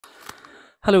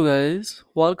Hello guys,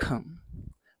 welcome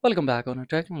back on a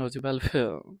technology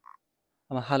welfare.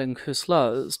 I'm a Helen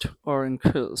Last or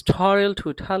increased tutorial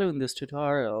to tell you in these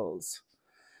tutorials.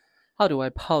 How do I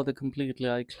power the completely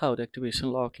iCloud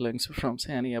activation lock links from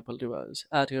any Apple device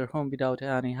at your home without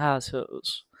any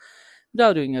hassles,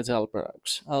 without doing a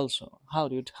jailbreaks? Also, how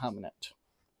do you terminate?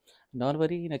 Don't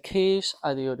worry, in a case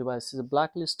either your device is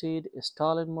blacklisted,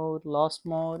 stolen mode, lost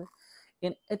mode,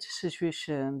 in each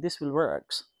situation this will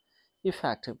work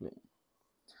effectively.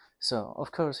 So,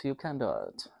 of course, you can do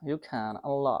it. You can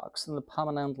unlock them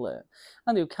permanently,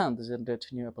 and you can generate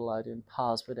a new Apple ID and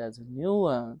password as a new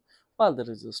one while the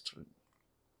registering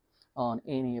on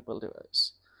any Apple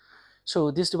device.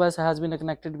 So, this device has been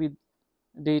connected with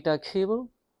data cable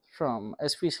from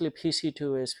especially PC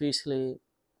to especially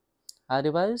a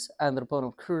device, and upon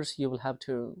of course you will have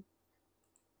to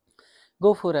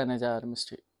go for an agile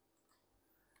mistake.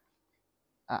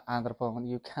 And upon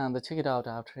you can check it out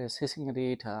after assessing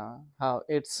data how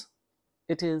it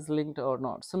is linked or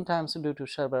not. Sometimes due to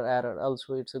server error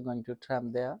also it's going to trap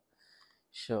there.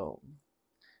 So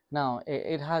now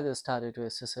it has started to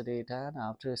assess the data, and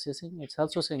after assessing it's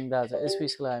also saying that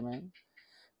especially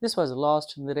this was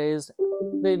lost and erased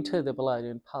the entire the ID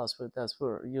and password that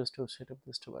were used to set up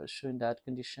this device. So in that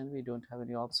condition we don't have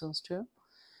any options to.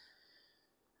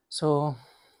 So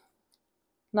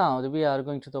now we are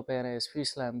going to open a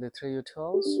SPSLAM the 3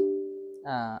 tools,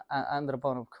 and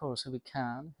upon of course we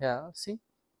can here see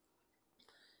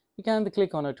we can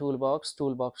click on a toolbox 2.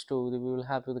 We will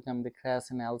have to come the crash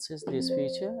analysis this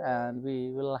feature, and we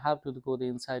will have to go the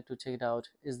inside to check it out.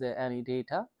 Is there any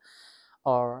data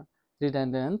or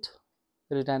redundant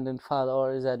file,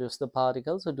 or is that just the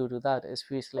particle? So due to that,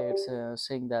 especially it's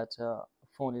saying that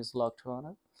phone is locked on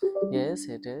it. Yes,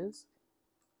 it is.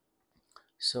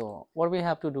 So what we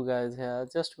have to do, guys, here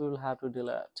just we will have to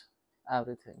delete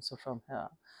everything. So from here,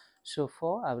 so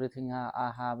for everything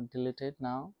I have deleted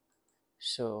now.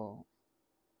 So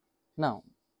now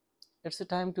it's a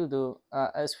time to do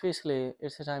especially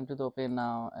it's a time to do open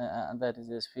now, that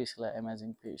is especially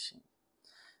imaging PC.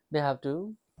 They have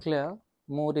to clear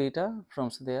more data from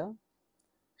there.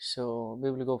 So we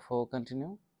will go for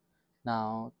continue.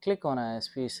 Now click on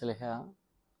especially here,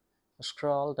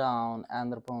 scroll down,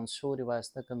 and upon show device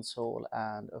the console,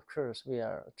 and of course we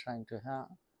are trying to have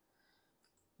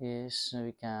is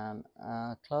we can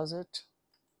close it.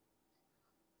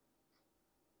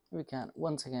 We can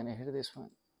once again hit this one.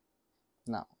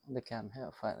 Now they can here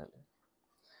finally.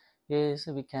 Yes,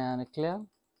 we can clear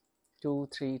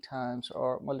 2-3 times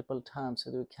or multiple times,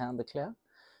 so we can declare.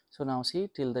 So now see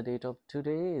till the date of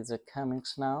today is a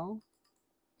comics now.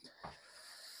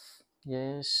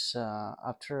 Yes,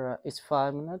 after it's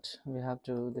 5 minutes we have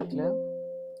to declare,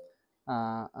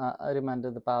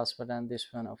 reminder the password, and this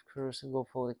one of course go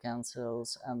for the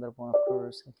cancels, and the one of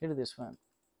course hit this one.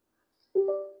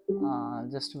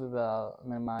 Just we will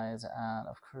minimize, and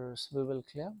of course we will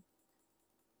clear.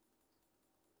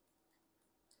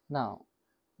 Now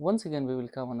once again we will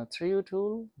come on a 3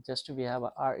 tool, just we have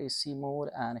a REC mode,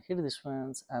 and hit this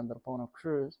ones, and the upon of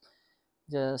course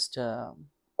just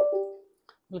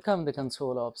we'll come the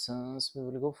console options. We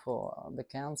will go for the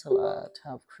cancel at,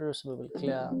 of course we will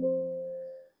clear.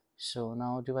 So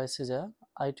now devices are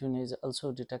iTunes is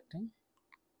also detecting.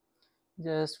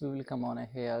 Just we will come on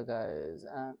here, guys,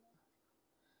 and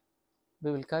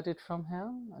we will cut it from here,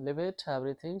 leave it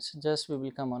everything. So just we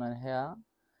will come on here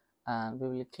and we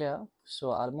will clear. So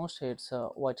almost it's a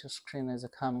white screen is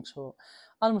coming. So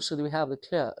almost we have the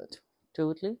cleared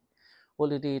totally all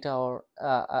the data or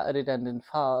redundant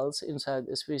files inside,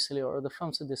 especially or the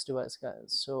from this device,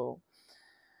 guys. So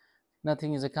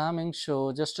nothing is coming.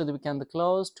 So just we can the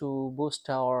close to boost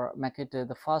or make it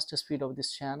the fastest speed of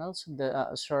this channels, the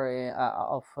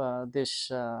of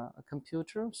this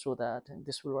computer, so that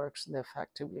this will work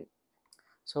effectively.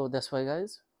 So that's why,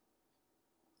 guys.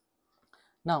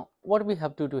 Now what we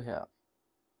have to do here,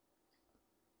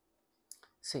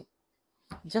 see,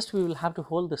 just we will have to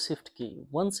hold the shift key.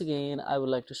 Once again I would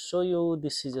like to show you,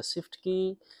 this is a shift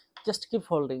key. Just keep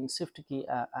holding shift key,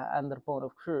 and the point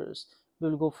of course we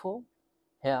will go for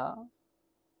here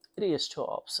it is 2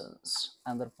 options,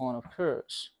 and the point of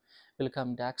course will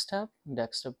come desktop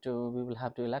 2. We will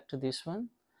have to elect this one,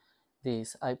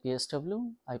 this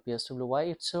IPSW. Why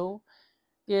it's so?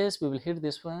 Yes, we will hit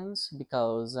this ones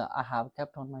because I have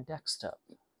kept on my desktop,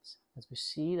 as we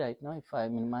see right now. If I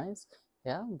minimize,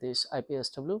 yeah, this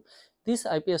IPSW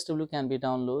can be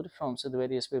downloaded from the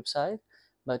various website,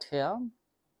 but here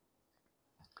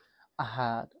I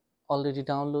had already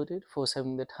downloaded for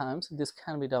 7 times. This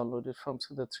can be downloaded from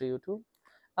the 302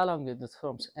 along with this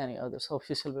from any other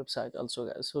official website also,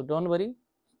 guys. So don't worry,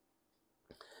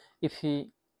 If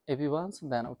he wants,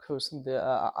 then of course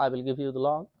I will give you the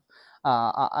log,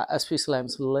 especially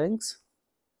links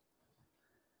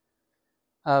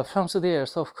from there.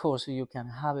 So of course you can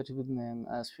have it within,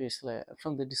 especially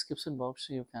from the description box.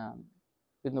 You can,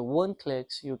 with the one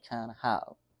clicks, you can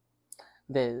have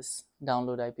this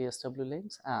download IPSW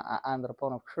links, and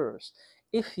upon of course,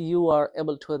 if you are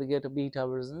able to get a beta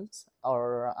versions,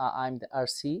 or I'm the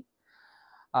RC,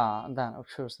 then of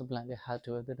course the blindly had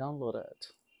to download it.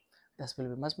 This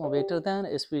will be much more better than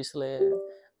especially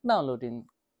downloading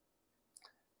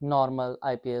normal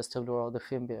IPSW or the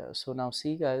firmware. So now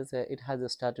see guys, it has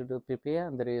started to prepare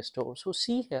and the restore. So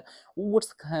see here what's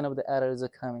the kind of the errors are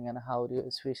coming and how do you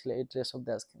especially address of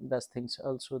those things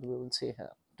also we will see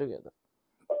here together.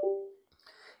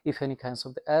 If any kinds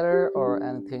of the error or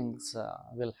anything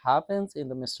will happen in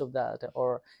the midst of that,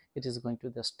 or it is going to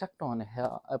be stuck on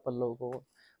here Apple logo,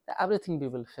 everything we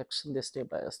will fix in this step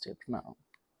by step. Now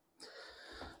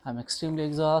I'm extremely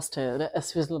exhausted,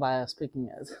 especially by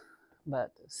speaking as.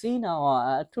 But see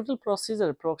now, total procedure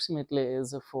approximately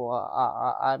is for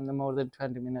more than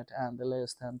 20 minutes and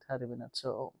less than 30 minutes.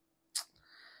 So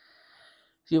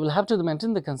you will have to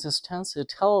maintain the consistency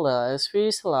till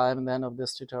especially at the end of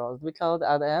this tutorial, because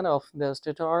at the end of this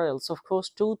tutorials, of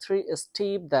course, 2-3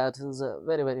 step that is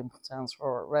very important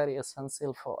or very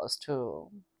essential for us to,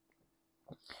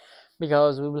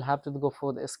 because we will have to go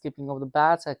for the skipping of the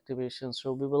batch activation.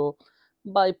 So we will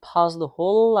bypass the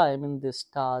whole, the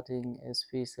starting,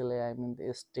 especially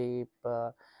the step,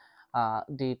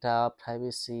 data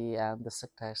privacy and the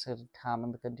sector time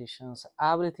and the conditions,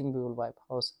 everything we will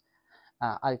bypass.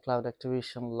 iCloud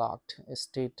activation locked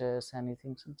status,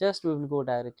 anything. So just we will go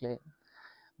directly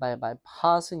by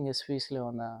bypassing, especially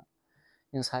on the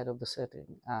inside of the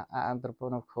setting, and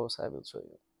thereupon of course I will show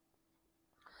you.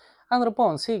 And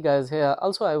thereupon, see guys, here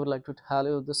also I would like to tell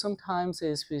you that sometimes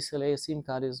especially a SIM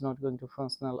card is not going to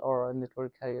functional or a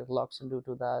network carrier locks due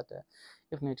to that.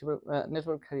 If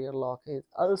network carrier lock is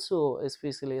also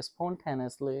especially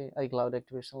spontaneously iCloud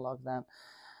activation lock, then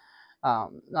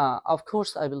of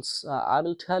course I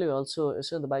will tell you also,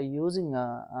 so by using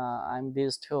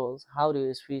these tools, how do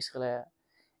you especially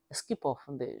skip off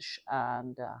this,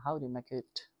 and how do you make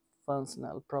it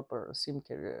functional proper SIM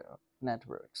carrier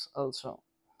networks also.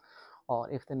 Or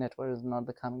if the network is not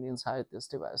coming inside this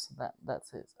device,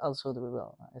 that's it. Also we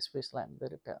will especially the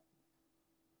repair.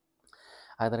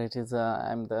 Either it is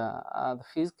the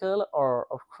physical, or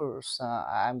of course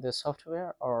the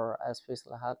software, or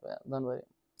especially hardware. Don't worry.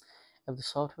 If the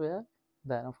software,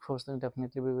 then of course then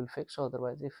definitely we will fix.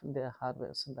 Otherwise, if they are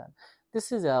hardware, so then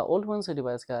this is a old one's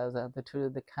device, guys, and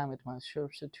the commit my sure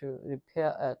to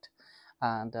repair it,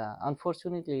 and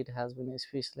unfortunately it has been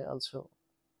especially also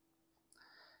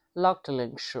locked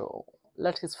link show.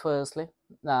 Let us firstly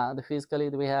the physically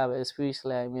we have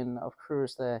especially of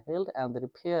course the health and the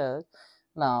repair.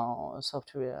 Now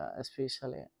software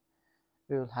especially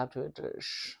we will have to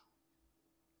address.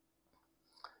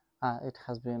 It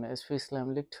has been especially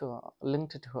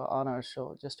linked to honor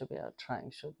show, just to be trying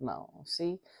show. Now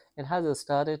see, it has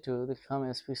started to become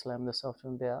especially the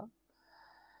software there.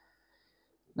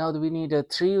 Now we need a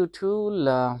 3U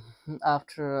tool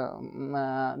after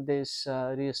this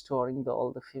restoring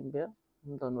all the firmware.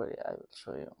 Don't worry, I will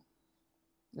show you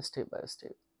step by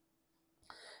step.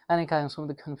 Any kinds of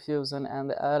the confusion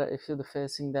and the error if you're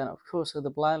facing, then of course the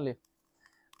blindly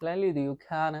you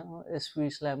can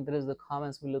especially there is the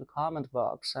comments below the comment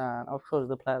box, and of course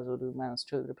the players will do manage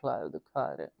to reply to the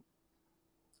card.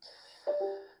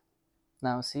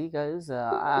 Now see guys,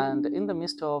 and in the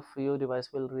midst of your device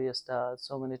will restart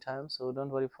so many times, so don't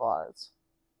worry for it.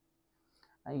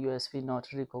 USB not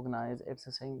recognized, it's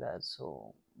saying that.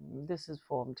 So this is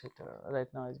form data right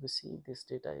now. As we see, this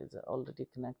data is already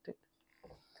connected,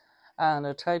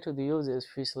 and try to use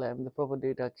especially the proper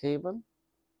data cable.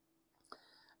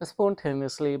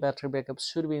 Spontaneously battery backup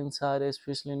should be inside,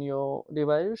 especially in your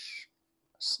device.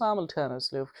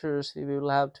 Simultaneously, of course, we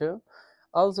will have to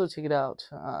also check it out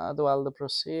while the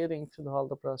proceeding to all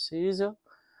the procedure,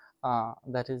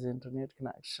 that is internet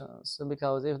connections. So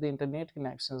because if the internet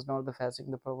connection is not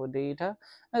fetching the proper data,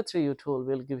 a 3U tool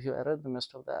will give you error. The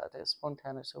midst of that is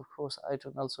spontaneous, of course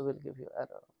iTunes also will give you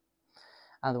error.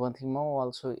 And one thing more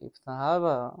also, if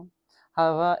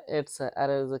however its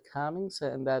errors are coming, so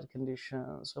in that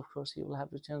conditions, of course you will have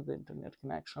to change the internet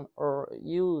connection or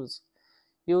use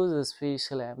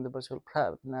especially the virtual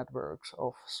private networks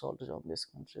of SolarZone this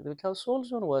country. Because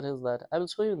SolarZone, what is that? I will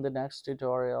show you in the next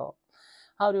tutorial.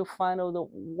 How do you find out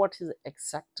what is the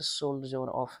exact SolarZone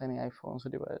of any iPhone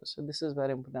device? So this is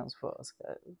very important for us,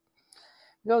 guys.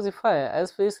 Because if I,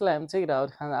 as basically I'm checked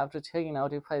out, and after checking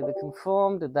out, if I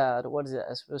confirmed that what is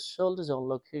the special zone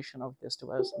location of this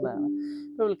device,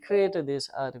 then we will create this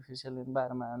artificial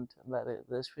environment that is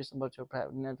the special virtual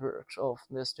private networks of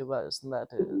this device, that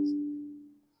is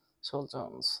soul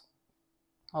zones,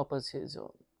 opposite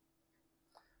zone.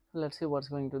 Let's see what's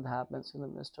going to happen in the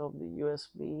midst of the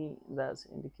USB that's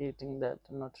indicating that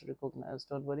not recognized.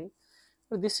 Don't worry.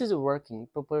 But this is working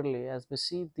properly. As we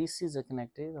see, this is a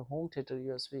connected the home theater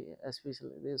USB,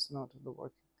 especially this is not the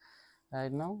working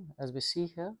right now. As we see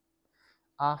here,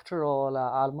 after all,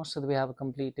 almost we have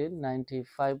completed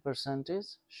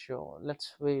 95%. Sure,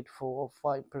 let's wait for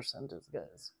 5%,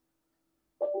 guys.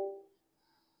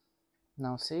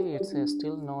 Now see, it's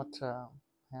still not.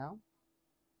 Yeah,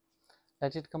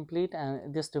 let it complete,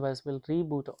 and this device will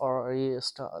reboot or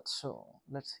restart. So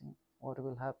let's see what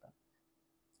will happen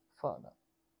further.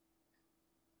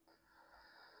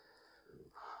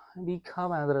 Be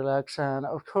calm and relax, and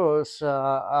of course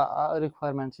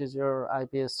requirement is your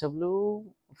IPSW,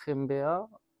 firmware,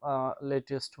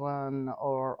 latest one,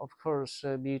 or of course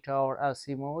beta or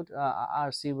RC mode,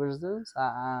 RC versions,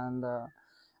 and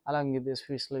along with this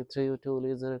especially 3 tool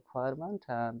is a requirement,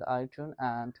 and iTunes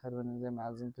and Terminal is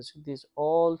amazing. These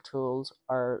all tools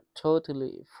are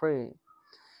totally free.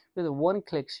 With one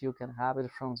clicks you can have it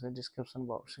from the description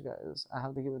box, guys. I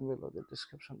have given below the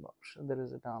description box, there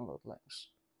is a download links.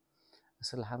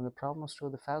 Still have the problems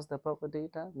to fetch the proper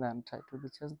data, then try to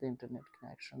change the internet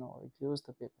connection or use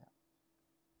the VPN.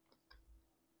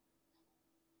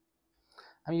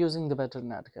 I'm using the better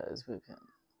net, guys, VPN.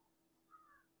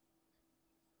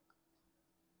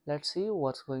 Let's see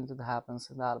what's going to happen.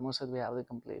 So almost we have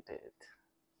completed.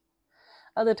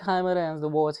 At the timer ends, the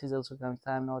watch is also coming.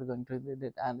 I'm not going to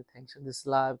edit anything. So this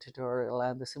live tutorial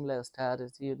and the similar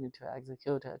status you need to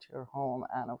execute at your home,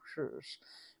 and of course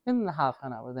within half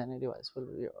an hour then a device will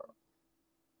be your.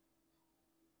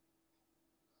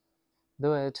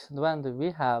 Do it when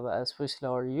we have especially,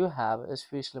 or you have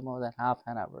especially more than half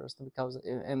an hour, because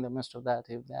in the midst of that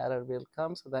if the error will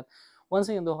come, so that once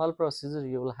in the whole procedure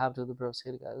you will have to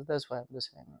proceed, guys. That's why I'm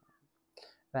just saying,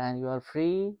 when you are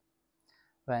free,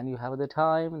 when you have the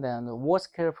time, then watch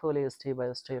carefully step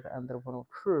by step, and then of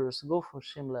course go for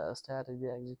similar strategy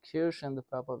execution the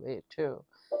proper way too,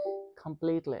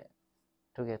 completely,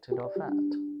 to get rid of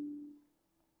that.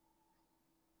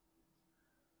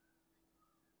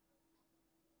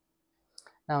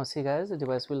 Now see, guys, the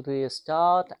device will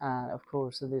restart, and of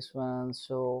course this one.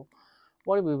 So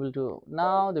what we will do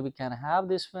now, that we can have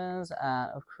this ones,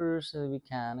 and of course we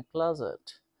can close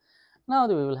it. Now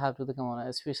that we will have to come on,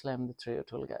 especially I'm the trio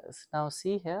tool, guys. Now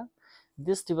see here,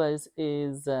 this device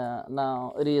is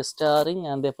now restarting,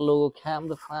 and the logo came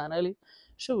the finally.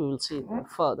 So we will see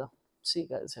further. See,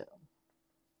 guys, here.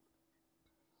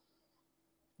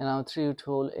 And now trio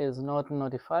tool is not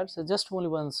notified, so just only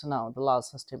once now the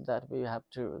last step that we have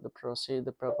to proceed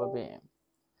the proper way.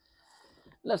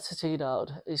 Let's check it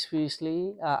out.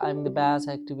 Especially I'm the batch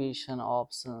activation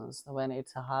options. When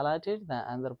it's highlighted, then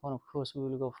and thereupon of course we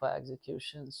will go for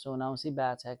execution. So now see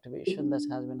batch activation that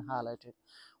has been highlighted.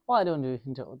 Why don't you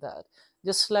do that?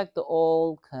 Just select the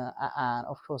all and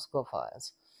of course go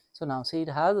files. So now see, it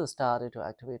has started to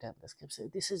activate, and this keeps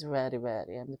it. This is very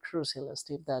and the crucial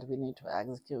step that we need to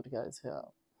execute, guys, here.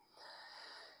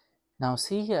 Now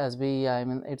see, as we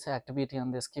it's activity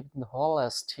on this, keeping the whole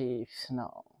step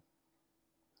now.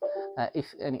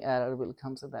 If any error will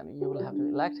come, so then you will have to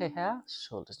elect a hair,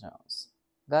 shoulder joints.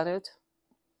 Got it?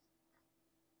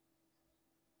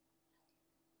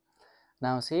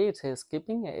 Now see, it says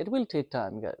skipping. It will take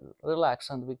time, guys. Relax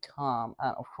and be calm,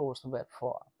 and of course wait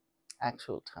for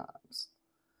actual times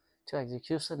to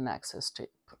execute the next step.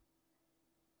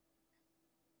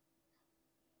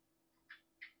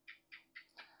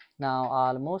 Now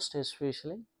almost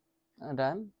especially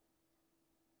done.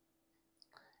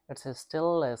 It says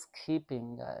still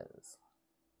skipping, guys.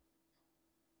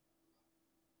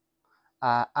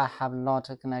 I have not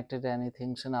connected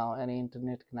anything, so now any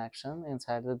internet connection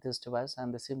inside this device,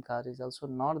 and the SIM card is also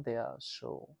not there,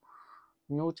 so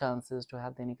no chances to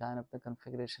have any kind of the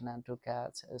configuration and to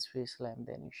catch especially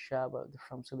any sharp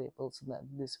from the labels that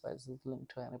this device is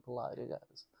linked to any ID,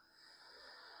 guys.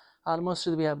 Almost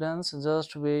we have done, so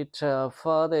just wait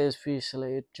for the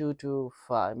especially 2 to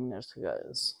 5 minutes,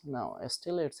 guys. Now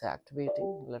still it's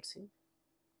activating. Let's see.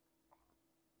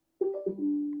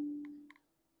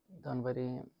 Don't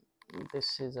worry,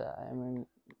 this is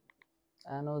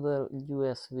another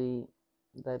USB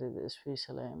that is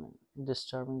especially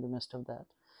disturbing the midst of that.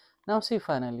 Now see,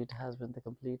 finally it has been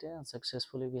completed and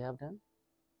successfully we have done.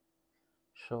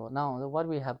 So now what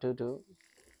we have to do,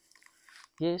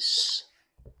 yes,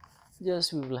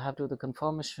 Just we will have to the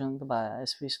confirmation by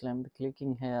especially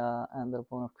clicking here, and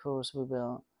thereupon of course we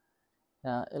will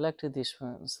elect this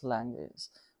one's language.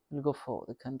 We'll go for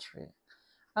the country,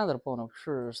 and thereupon of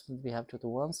course we have to do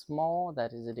once more,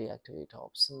 that is the deactivate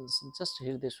options. Just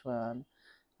hit this one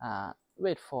and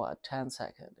wait for 10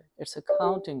 seconds. It's a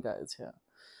counting, guys. Here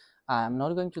I'm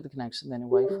not going to the connection any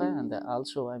Wi-Fi, and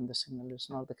also I'm the signal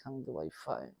is not the coming the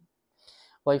Wi-Fi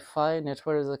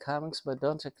network is the coming, but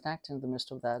don't connect in the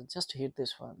midst of that. Just hit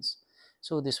this ones.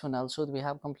 So this one also we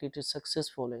have completed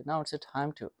successfully. Now it's a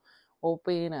time to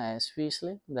open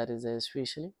especially, that is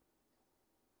especially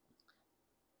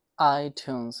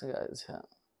iTunes, guys.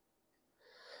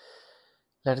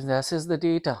 Let it access the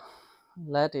data.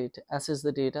 Let it access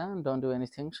the data and don't do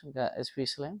anything,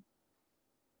 especially.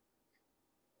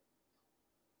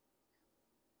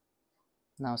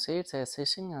 Now say it's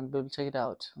accessing, and we will check it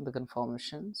out, the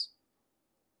confirmations.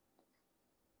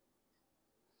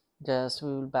 Just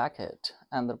we will back it,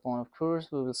 and thereupon of course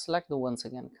we will select the once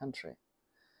again country,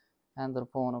 and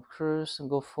thereupon of course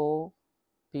go for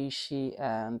PC,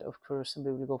 and of course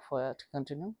we will go for it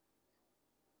continue.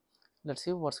 Let's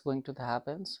see what's going to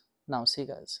happens. Now see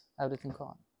guys, everything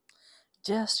gone.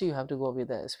 Just you have to go with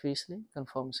the especially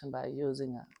confirmation by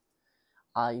using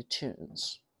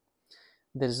iTunes.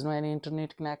 There is no any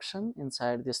internet connection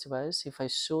inside this device. If I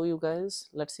show you guys,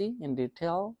 let's see in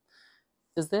detail,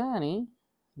 is there any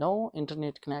no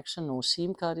internet connection, no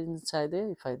SIM card inside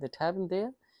there? If I tap in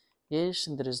there, yes,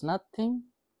 there is nothing.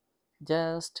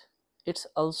 Just it's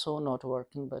also not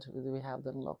working, but we have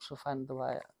the unlock to find the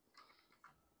wire.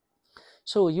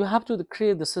 So you have to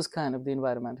create this kind of the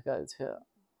environment, guys, here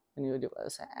in your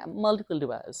device, multiple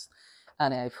devices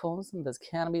and iPhones, and this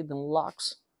can be the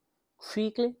locks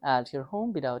quickly at your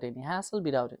home without any hassle,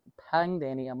 without paying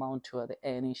any amount to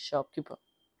any shopkeeper.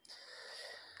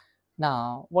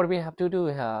 Now what we have to do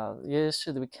here is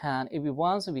we can, if we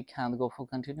want, we can go for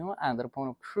continue, and thereupon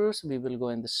of course we will go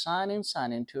in the sign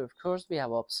in to, of course we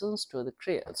have options to the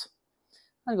create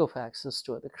and go for access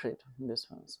to the create in this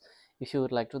ones. If you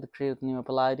would like to create new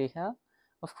Apple ID here,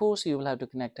 of course you will have to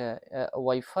connect a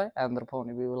Wi-Fi, and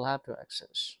thereupon we will have to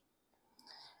access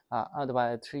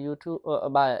by through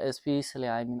YouTube by especially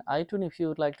iTunes. If you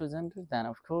would like to generate, then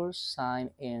of course sign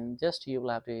in, just you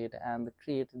will have to hit and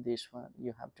create this one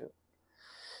you have to.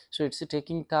 So it's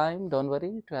taking time, don't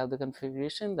worry, to have the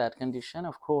configuration that condition.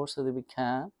 Of course so that we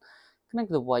can connect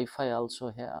the Wi-Fi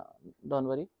also here, don't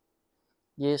worry.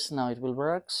 Yes, now it will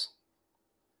works.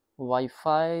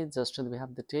 Wi-Fi, just we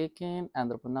have the taken,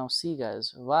 and now see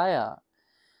guys, via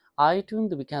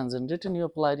iTunes we can generate a new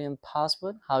Apple ID and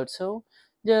password. How so?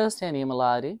 Just an email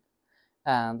ID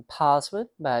and password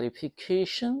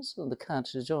verifications on the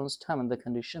country zones, time and the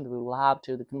condition. We will have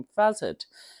to confess it,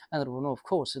 and of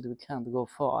course we can go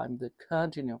for the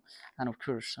continue, and of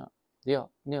course the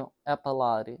new Apple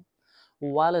ID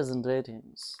while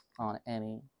ratings on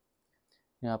any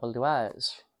new Apple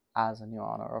device. As a new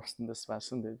owner of this device,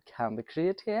 they can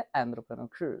create here, and of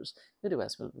course the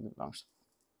device will be launched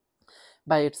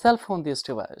by itself on this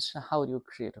device. How do you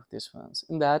create of these ones?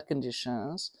 In that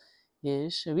conditions,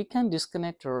 yes, we can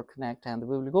disconnect or connect, and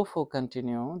we will go for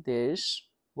continue. This,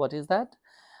 what is that?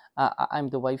 I'm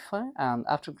the Wi-Fi, and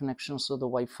after connection, so the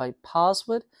Wi-Fi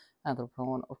password, and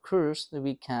thereupon of course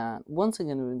we can once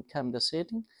again we become the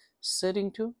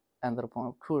setting to, and thereupon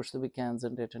of course we can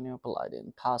generate a new Apple ID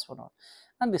and password on,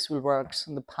 and this will work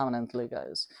permanently,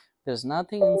 guys. There's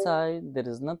nothing inside, there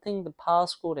is nothing the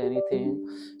passcode, anything.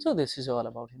 So this is all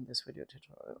about in this video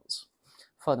tutorials.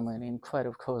 Furthermore, any inquiry,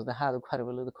 of course, they have quite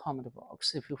below the comment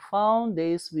box. If you found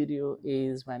this video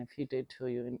is benefited to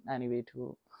you in any way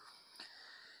to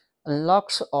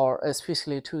unlocks, or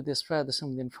especially to spread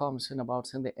some information about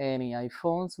any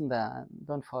iPhones, then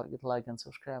don't forget to like and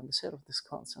subscribe and share of this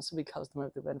content, because it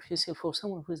might be beneficial for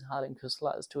someone who is highly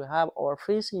specialized to have or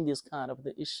facing this kind of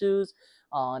the issues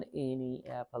on any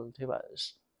Apple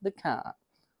device. They can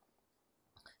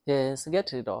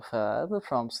get rid of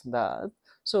from that.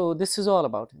 So this is all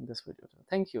about in this video.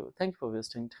 Thank you for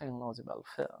visiting Technology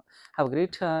Welfare. Have a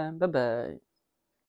great time. Bye bye.